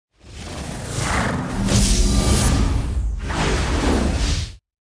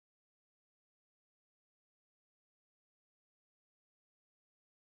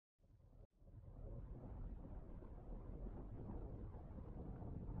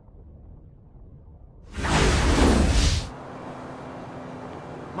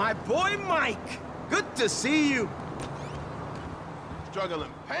my boy Mike. Good to see you.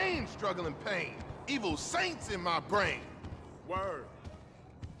 Struggling pain. Evil saints in my brain. Word.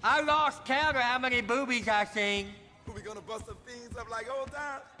 I lost count of how many boobies I seen. We gonna bust some fiends up like old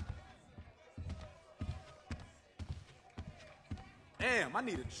times? Damn, I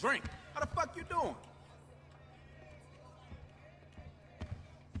need a drink. How the fuck you doing?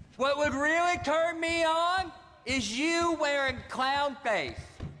 What would really turn me on is you wearing clown face.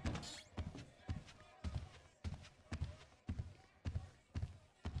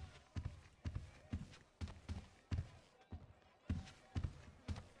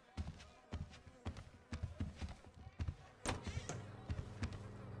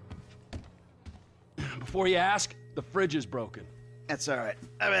 Before you ask, the fridge is broken. That's all right.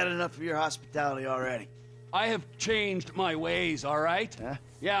 I've had enough of your hospitality already. I have changed my ways, all right? Huh?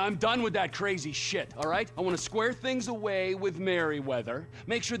 Yeah, I'm done with that crazy shit, all right? I want to square things away with Merryweather,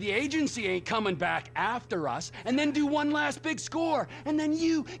 make sure the agency ain't coming back after us, and then do one last big score, and then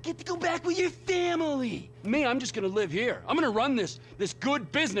you get to go back with your family. Me, I'm just gonna live here. I'm gonna run this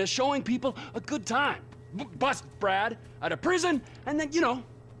good business showing people a good time. Bust Brad out of prison, and then, you know,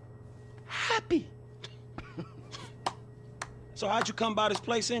 happy. So how'd you come by this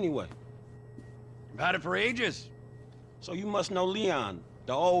place anyway? I've had it for ages. So you must know Leon,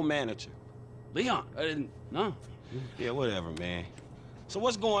 the old manager. Leon? I didn't know. Yeah, whatever, man. So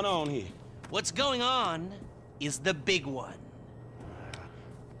what's going on here? What's going on is the big one.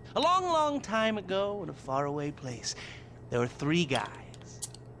 A long, long time ago in a faraway place, there were 3 guys.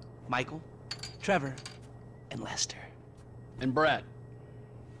 Michael, Trevor, and Lester. And Brad?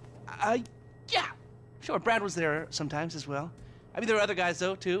 Yeah. Sure, Brad was there sometimes as well. I mean, there were other guys,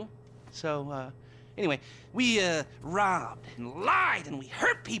 though, too. So, anyway, we, robbed and lied and we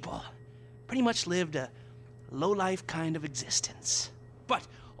hurt people. Pretty much lived a low-life kind of existence. But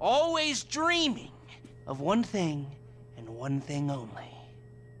always dreaming of one thing and one thing only.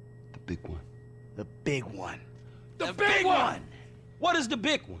 The big one. The big one. The big one! What is the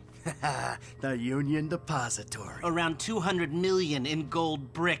big one? The Union Depository. Around 200 million in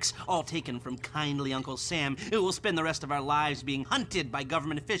gold bricks, all taken from kindly Uncle Sam, who will spend the rest of our lives being hunted by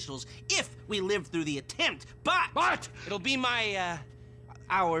government officials if we live through the attempt. But it'll be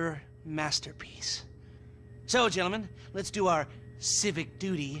our masterpiece. So, gentlemen, let's do our civic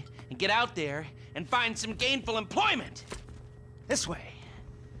duty and get out there and find some gainful employment. This way.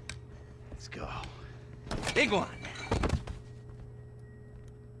 Let's go. Big one.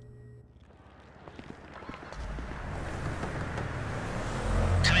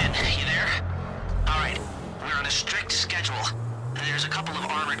 Strict schedule. There's a couple of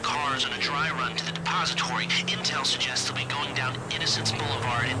armored cars on a dry run to the depository. Intel suggests they'll be going down Innocence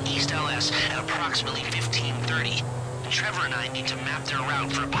Boulevard in East LS at approximately 15:30. Trevor and I need to map their route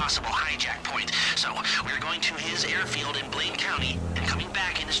for a possible hijack point. So we're going to his airfield in Blaine County and coming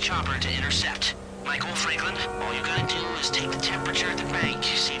back in his chopper to intercept. Michael, Franklin, all you gotta do is take the temperature at the bank,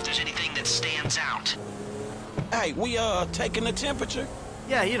 see if there's anything that stands out. Hey, we taking the temperature?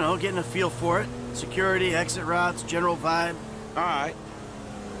 Yeah, you know, getting a feel for it. Security, exit routes, general vibe. All right.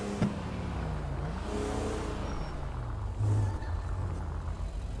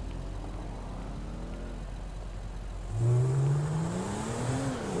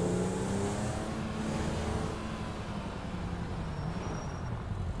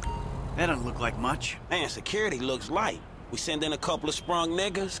 That doesn't look like much. Man, security looks light. We send in a couple of sprung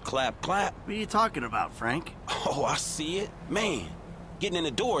niggas, clap, clap. What are you talking about, Frank? Oh, I see it. Man, getting in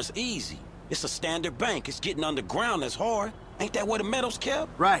the door is easy. It's a standard bank. It's getting underground that's hard. Ain't that where the metal's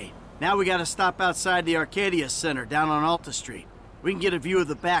kept? Right. Now we gotta stop outside the Arcadia Center down on Alta Street. We can get a view of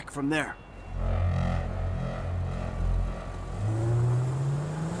the back from there.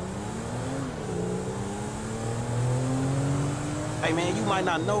 Hey man, you might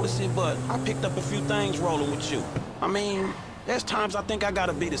not notice it, but I picked up a few things rolling with you. I mean, there's times I think I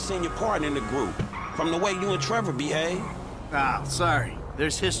gotta be the senior partner in the group, from the way you and Trevor behave. Ah, sorry.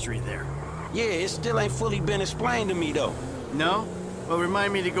 There's history there. Yeah, it still ain't fully been explained to me, though. No? Well,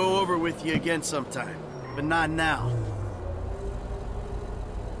 remind me to go over with you again sometime. But not now.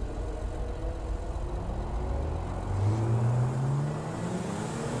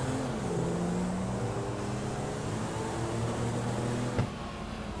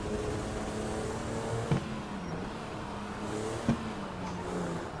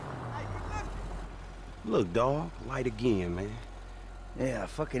 Look, dawg, light again, man. Yeah,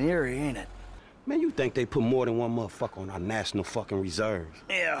 fucking eerie, ain't it? Man, you think they put more than one motherfucker on our national fucking reserves?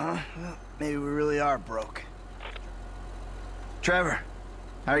 Yeah, huh? Well, maybe we really are broke. Trevor,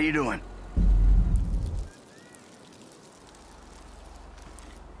 how are you doing?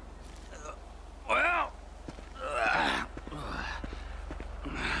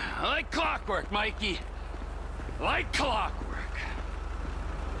 Mikey. Like clockwork.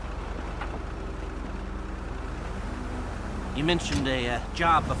 You mentioned a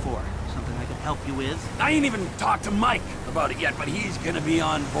job before. Something I could help you with? I ain't even talked to Mike about it yet, but he's gonna be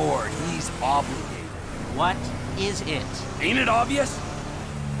on board. He's obligated. What is it? Ain't it obvious?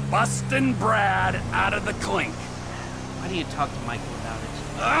 Bustin' Brad out of the clink. Why do you talk to Michael about it?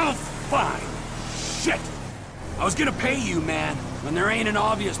 Oh, fine. Shit. I was gonna pay you, man. When there ain't an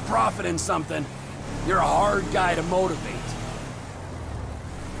obvious profit in something, you're a hard guy to motivate.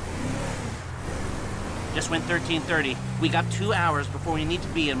 Just went 13:30. We got 2 hours before we need to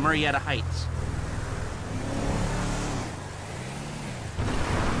be in Murrieta Heights.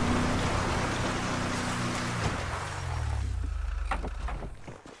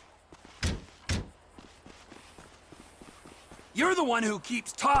 You're the one who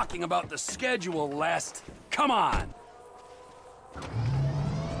keeps talking about the schedule, Lest. Come on.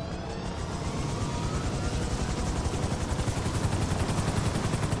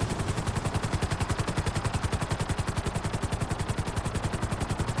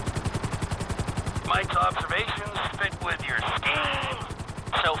 Mike's observations fit with your scheme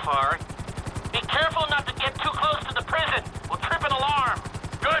so far. Be careful not to get too close to the prison. We'll trip an alarm.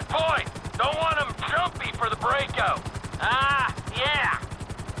 Good point. Don't want them jumpy for the breakout. Ah, yeah.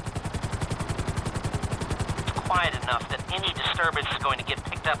 It's quiet enough that any disturbance is going to get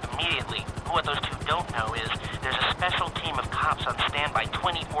picked up immediately. What those two don't know is there's a special team of cops on standby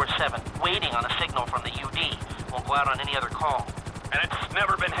 24/7, waiting on a signal from the UD. Won't go out on any other call. And it's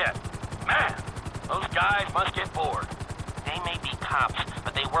never been hit. Man, those guys must get bored. They may be cops,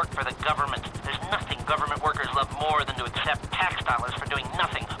 but they work for the government. There's nothing government workers love more than to accept tax dollars for doing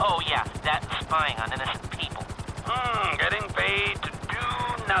nothing. Oh yeah, that's spying on innocent people. Getting paid to do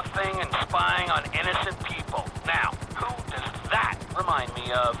nothing and spying on innocent people. Now, who does that remind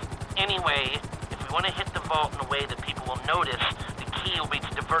me of? Anyway, if we want to hit the vault in a way that people will notice, the key will be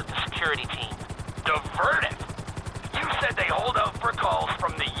to divert the security team. Divert it? You said they hold out for calls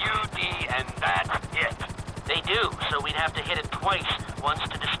from the UD and that's it. They do, so we'd have to hit it twice. Once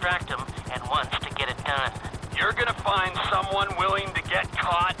to distract them, and once to get it done. You're gonna find someone willing to get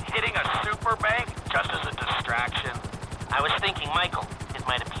caught hitting a super bank just as a distraction? I was thinking Michael. It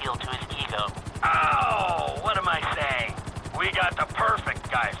might appeal to his ego. Oh, what am I saying? We got the perfect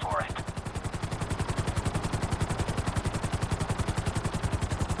guy for it.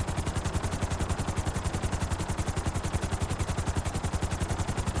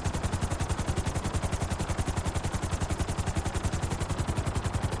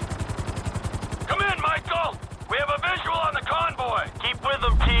 Come in, Michael! We have a visual on the convoy! Keep with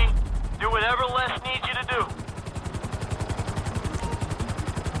them, T. Do whatever Les needs you to do.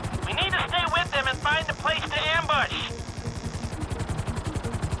 We need to stay with them and find a place to ambush.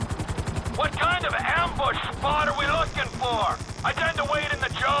 What kind of ambush spot are we looking for? I tend to wait in the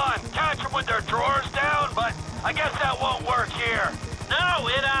jaw and catch them with their drawers down, but I guess that won't work here. No,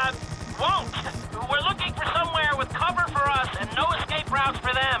 it, won't. We're looking for somewhere with cover for us and no escape routes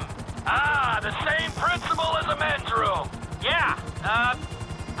for them. Ah, the same principle as a men's room. Yeah,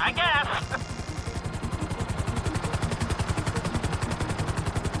 I guess.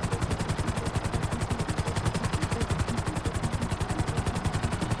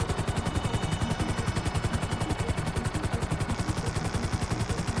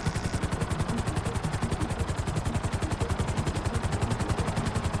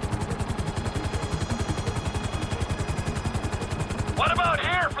 What about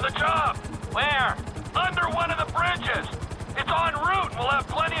here for the job? Where? Under one of the bridges. It's en route and we'll have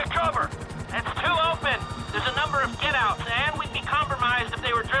plenty of cover. It's too open. There's a number of get-outs, and we'd be compromised if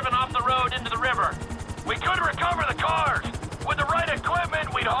they were driven off the road into the river. We could recover the cars. With the right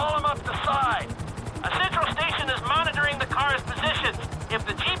equipment, we'd haul them up the side. A central station is monitoring the car's positions. If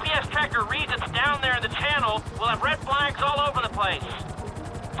the GPS tracker reads it's down there in the channel, we'll have red flags all over the place.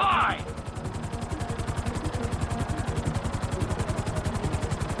 Fine.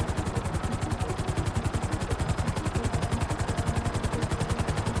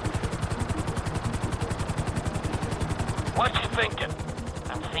 What you thinking?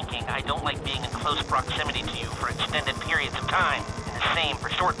 I'm thinking I don't like being in close proximity to you for extended periods of time, and the same for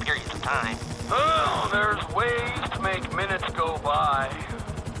short periods of time. Oh, there's ways to make minutes go by.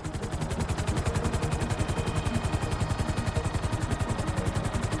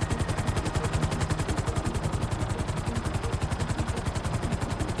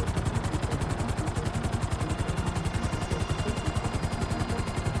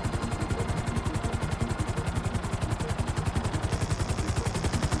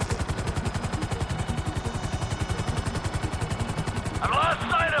 I've lost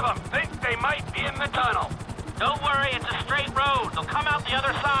sight of them. Think they might be in the tunnel. Don't worry, it's a straight road. They'll come out the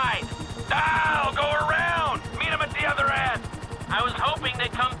other side. Now, go around. Meet them at the other end. I was hoping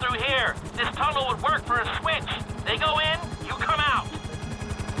they'd come through here. This tunnel would work for a switch. They go in, you come out.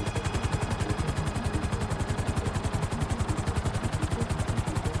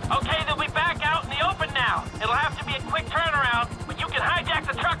 Okay, they'll be back out in the open now. It'll have to be a quick turnaround, but you can hijack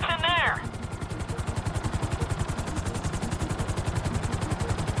the trucks in there.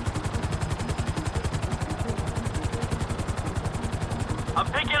 I'm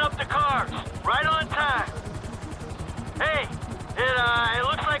picking up the cars. Right on time. Hey, it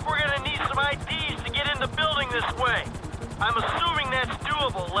looks like we're gonna need some IDs to get in the building this way. I'm assuming that's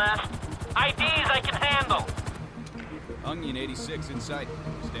doable, Les. IDs I can handle. Onion 86 in sight.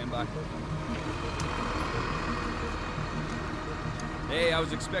 Stand by. Hey, I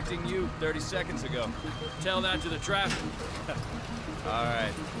was expecting you 30 seconds ago. Tell that to the traffic. All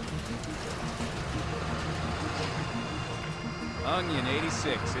right. Onion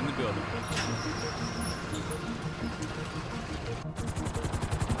 86 in the building.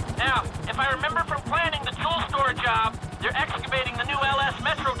 Now, if I remember from planning the jewel store job, they're excavating the new LS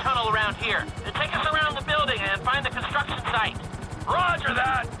Metro tunnel around here. They take us around the building and find the construction site. Roger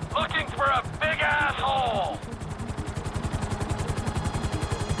that. Looking for a big asshole.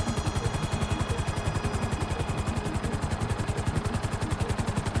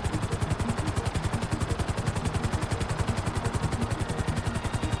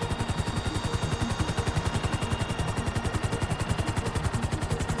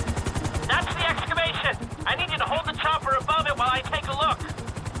 That's the excavation. I need you to hold the chopper above it while I take a look.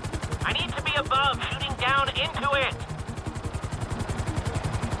 I need to be above, shooting down into it.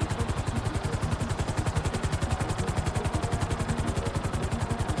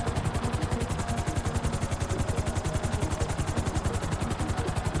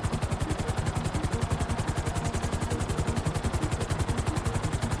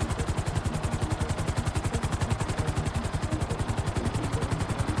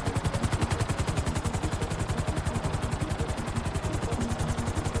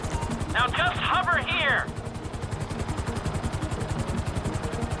 Now just hover here.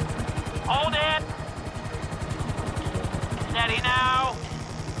 Hold it. Steady now.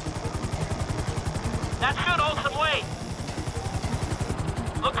 That should hold some weight.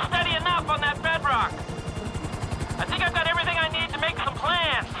 Looks steady enough on that bedrock. I think I've got everything I need to make some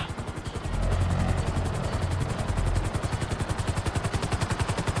plans.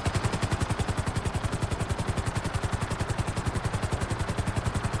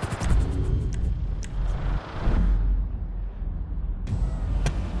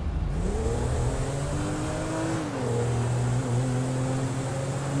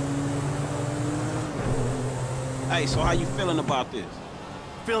 Hey, so how you feeling about this?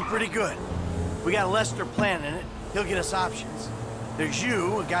 Feeling pretty good. We got Lester planning it. He'll get us options. There's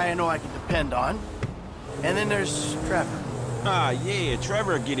you, a guy I know I can depend on. And then there's Trevor. Ah, yeah,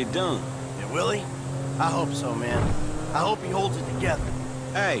 Trevor will get it done. Yeah, will he? I hope so, man. I hope he holds it together.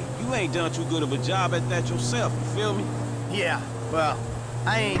 Hey, you ain't done too good of a job at that yourself, you feel me? Yeah, well,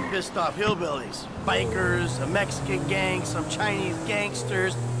 I ain't pissed off hillbillies, bikers, a Mexican gang, some Chinese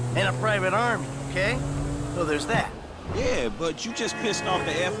gangsters, and a private army, okay? So there's that. Yeah, but you just pissed off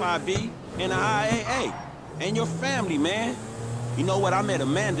the FIB and the IAA. And your family, man. You know what, I met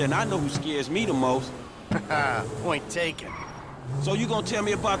Amanda and I know who scares me the most. Point taken. So you gonna tell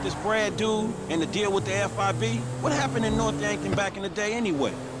me about this Brad dude and the deal with the FIB? What happened in North Yankton back in the day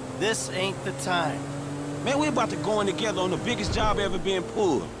anyway? This ain't the time. Man, we're about to go in together on the biggest job ever being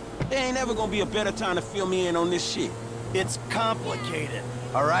pulled. There ain't ever gonna be a better time to fill me in on this shit. It's complicated,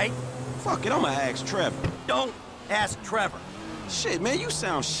 all right? Fuck it, I'ma ask Trevor. Don't ask Trevor. Shit, man, you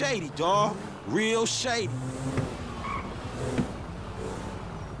sound shady, dawg. Real shady.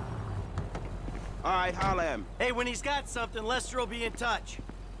 All right, holla at me. Hey, when he's got something, Lester will be in touch.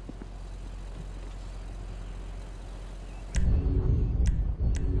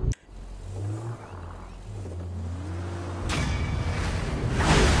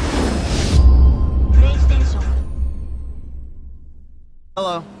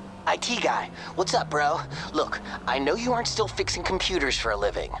 Hello. IT guy, what's up, bro? Look, I know you aren't still fixing computers for a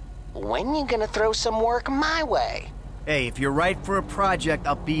living. When you gonna throw some work my way? Hey, if you're right for a project,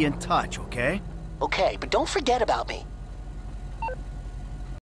 I'll be in touch, okay? Okay, but don't forget about me.